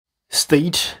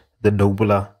State the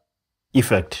Doppler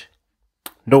effect.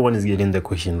 No one is getting the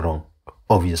question wrong,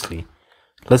 obviously.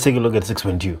 Let's take a look at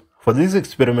 6.2. For this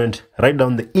experiment, write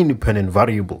down the independent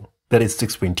variable, that is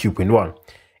 6.2.1,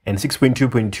 and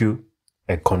 6.2.2,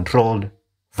 a controlled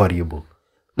variable.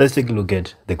 Let's take a look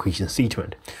at the question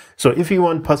statement. So if you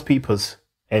want past papers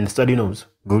and study notes,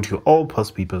 go to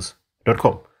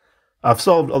allpastpapers.com. I've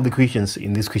solved all the questions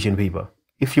in this question paper.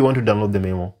 If you want to download the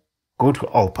memo, go to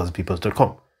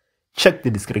allpastpapers.com. Check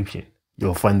the description.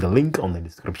 You'll find the link on the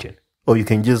description. Or you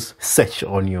can just search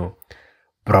on your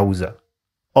browser,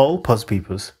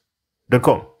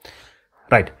 allpastpapers.com.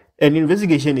 Right. An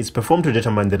investigation is performed to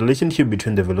determine the relationship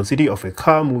between the velocity of a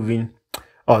car moving,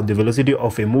 or the velocity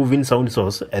of a moving sound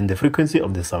source, and the frequency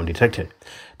of the sound detected.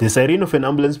 The siren of an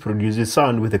ambulance produces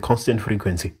sound with a constant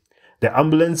frequency. The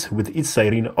ambulance, with its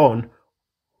siren on,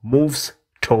 moves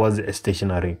towards a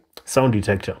stationary sound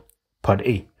detector, part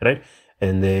A, right?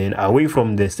 And then away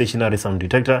from the stationary sound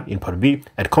detector in part B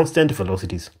at constant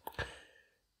velocities.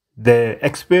 The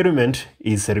experiment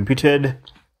is repeated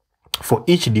for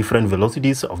each different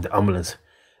velocities of the ambulance.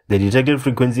 The detected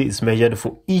frequency is measured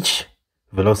for each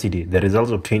velocity. The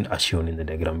results obtained are shown in the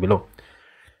diagram below.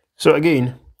 So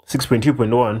again,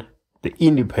 6.2.1, the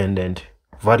independent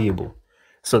variable.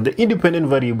 So the independent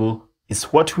variable is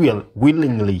what we are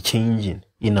willingly changing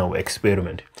in our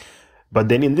experiment. But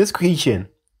then in this question,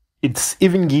 it's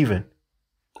even given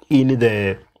in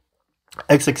the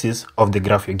x-axis of the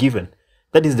graph you're given.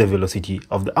 That is the velocity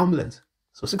of the ambulance.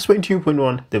 So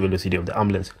 6.2.1, the velocity of the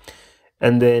ambulance.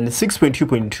 And then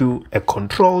 6.2.2, a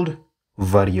controlled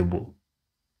variable.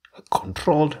 A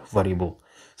controlled variable.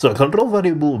 So a controlled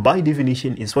variable, by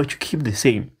definition, is what you keep the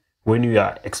same when you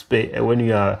are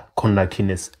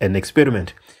conducting an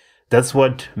experiment. That's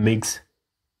what makes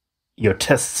your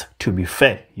tests to be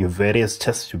fair, your various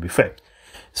tests to be fair.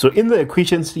 So in the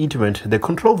equation statement, the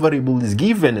control variable is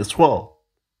given as well.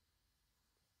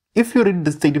 If you read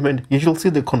the statement, you shall see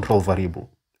the control variable.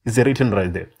 It's written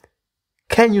right there.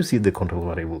 Can you see the control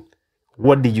variable?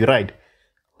 What did you write?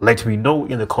 Let me know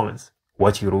in the comments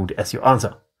what you wrote as your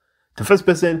answer. The first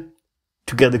person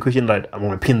to get the question right, I'm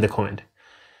going to pin the comment.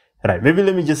 Right, maybe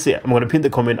let me just say I'm going to pin the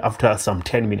comment after some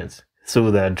 10 minutes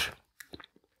so that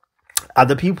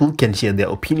other people can share their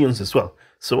opinions as well.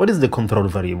 So what is the control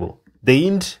variable? They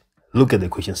didn't look at the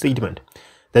question statement.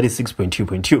 That is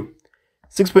 6.2.2.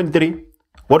 6.3,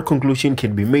 what conclusion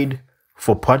can be made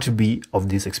for part B of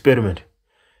this experiment?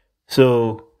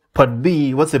 So part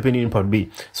B, what's happening in part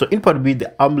B? So in part B,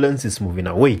 the ambulance is moving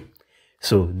away.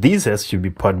 So this has to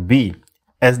be part B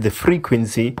as the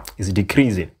frequency is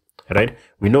decreasing, right?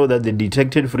 We know that the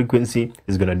detected frequency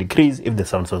is going to decrease if the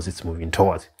sound source is moving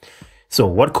towards. So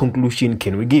what conclusion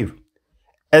can we give?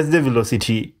 As the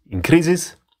velocity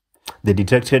increases, the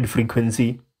detected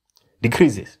frequency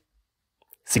decreases.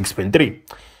 6.3.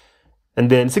 And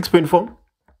then 6.4,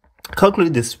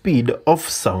 calculate the speed of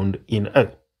sound in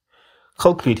air.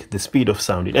 Calculate the speed of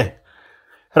sound in air.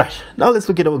 Right, now let's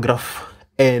look at our graph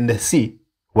and see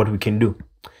what we can do.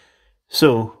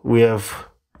 So we have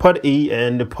part A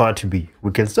and part B.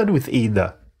 We can start with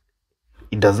either.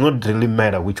 It does not really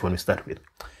matter which one we start with.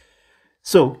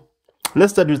 So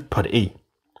let's start with part A.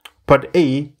 Part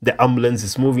A, the ambulance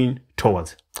is moving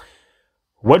towards.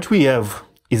 What we have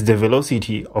is the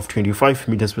velocity of 25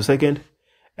 meters per second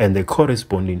and the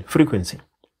corresponding frequency.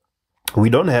 We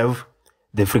don't have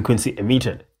the frequency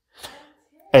emitted.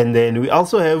 And then we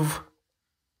also have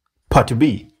part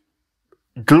B.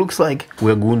 It looks like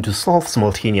we're going to solve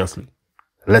simultaneously.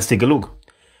 Let's take a look.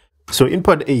 So in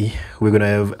part A, we're going to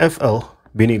have FL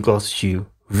being equals to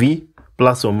V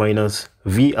plus or minus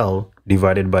VL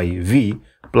divided by V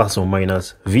plus or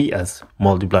minus Vs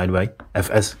multiplied by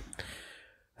Fs.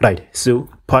 Right, so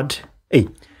part A.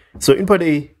 So in part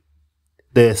A,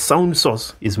 the sound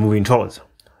source is moving towards.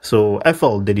 So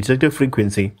FL, the detected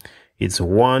frequency, it's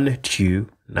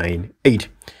 1298.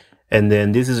 And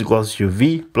then this is equals to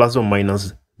V plus or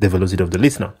minus the velocity of the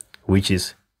listener, which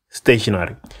is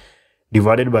stationary,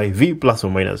 divided by V plus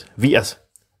or minus Vs,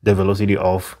 the velocity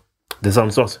of the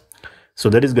sound source. So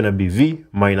that is going to be V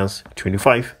minus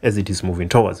 25 as it is moving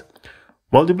towards,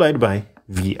 multiplied by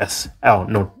Vs,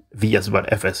 not Vs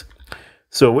but Fs.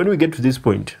 So when we get to this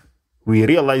point, we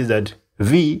realize that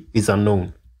V is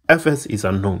unknown, Fs is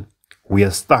unknown. We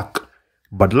are stuck,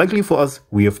 but luckily for us,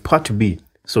 we have part B.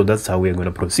 So that's how we are going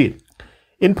to proceed.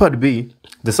 In part B,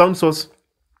 the sound source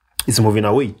is moving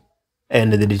away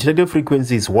and the detected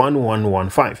frequency is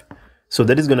 1115. So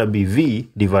that is going to be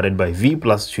V divided by V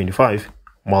plus 25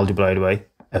 multiplied by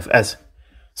Fs.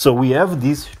 So we have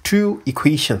these two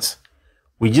equations.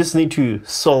 We just need to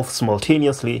solve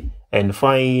simultaneously and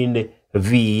find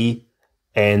V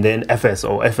and then Fs,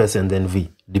 or Fs and then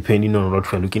V, depending on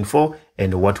what we're looking for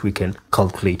and what we can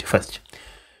calculate first.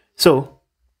 So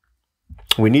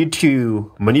we need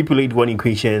to manipulate one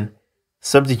equation,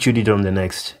 substitute it on the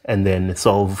next, and then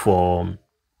solve for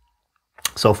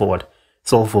what?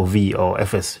 Solve for V or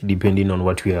Fs, depending on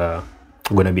what we are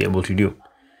going to be able to do.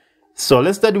 So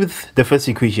let's start with the first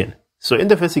equation. So in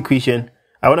the first equation,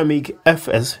 I want to make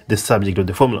Fs the subject of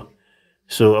the formula.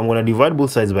 So I'm going to divide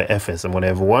both sides by Fs. I'm going to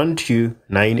have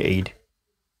 1298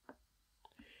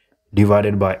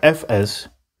 divided by Fs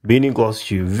being equals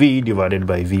to V divided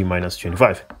by V minus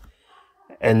 25.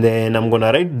 And then I'm going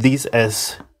to write this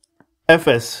as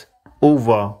Fs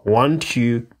over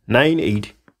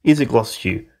 1298 is equals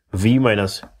to V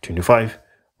minus 25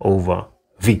 over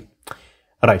V.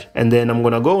 Right, and then I'm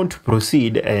going to go on to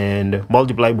proceed and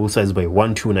multiply both sides by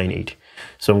 1298.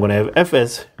 So I'm going to have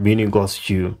Fs being equals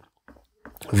to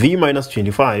V minus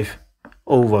 25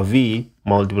 over V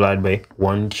multiplied by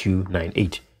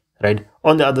 1298. Right,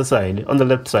 on the other side, on the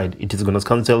left side, it is going to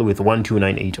cancel with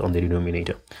 1298 on the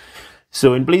denominator.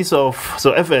 So in place of,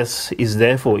 so Fs is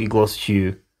therefore equals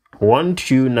to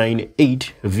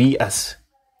 1298 Vs.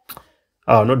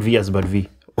 Not Vs, but V.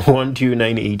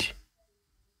 1298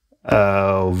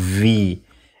 V,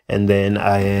 and then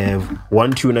I have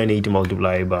 1298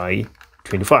 multiplied by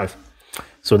 25.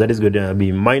 So that is going to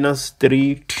be minus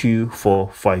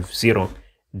 32450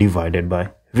 divided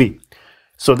by V.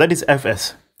 So that is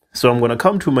Fs. So I'm going to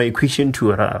come to my equation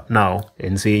 2 now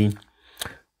and say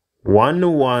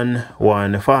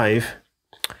 1115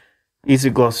 is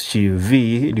equals to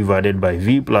V divided by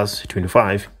V plus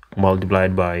 25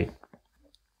 multiplied by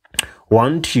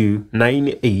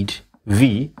 1298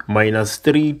 V minus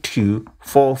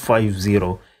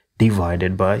 32450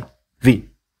 divided by V.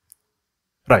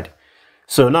 Right.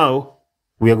 So now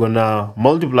we are going to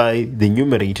multiply the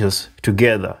numerators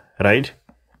together, right?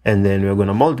 And then we're going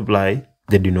to multiply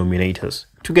the denominators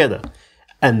together.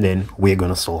 And then we're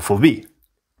going to solve for V.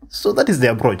 So that is the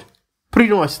approach.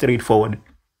 Pretty much straightforward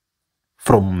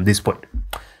from this point.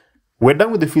 We're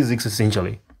done with the physics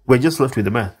essentially. We're just left with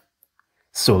the math.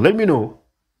 So let me know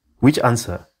which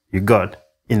answer you got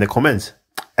in the comments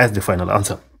as the final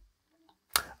answer.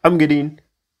 I'm getting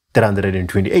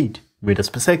 328 meters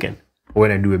per second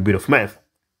when I do a bit of math.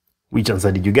 Which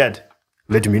answer did you get?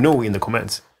 Let me know in the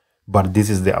comments. But this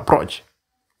is the approach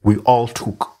we all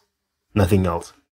took, nothing else.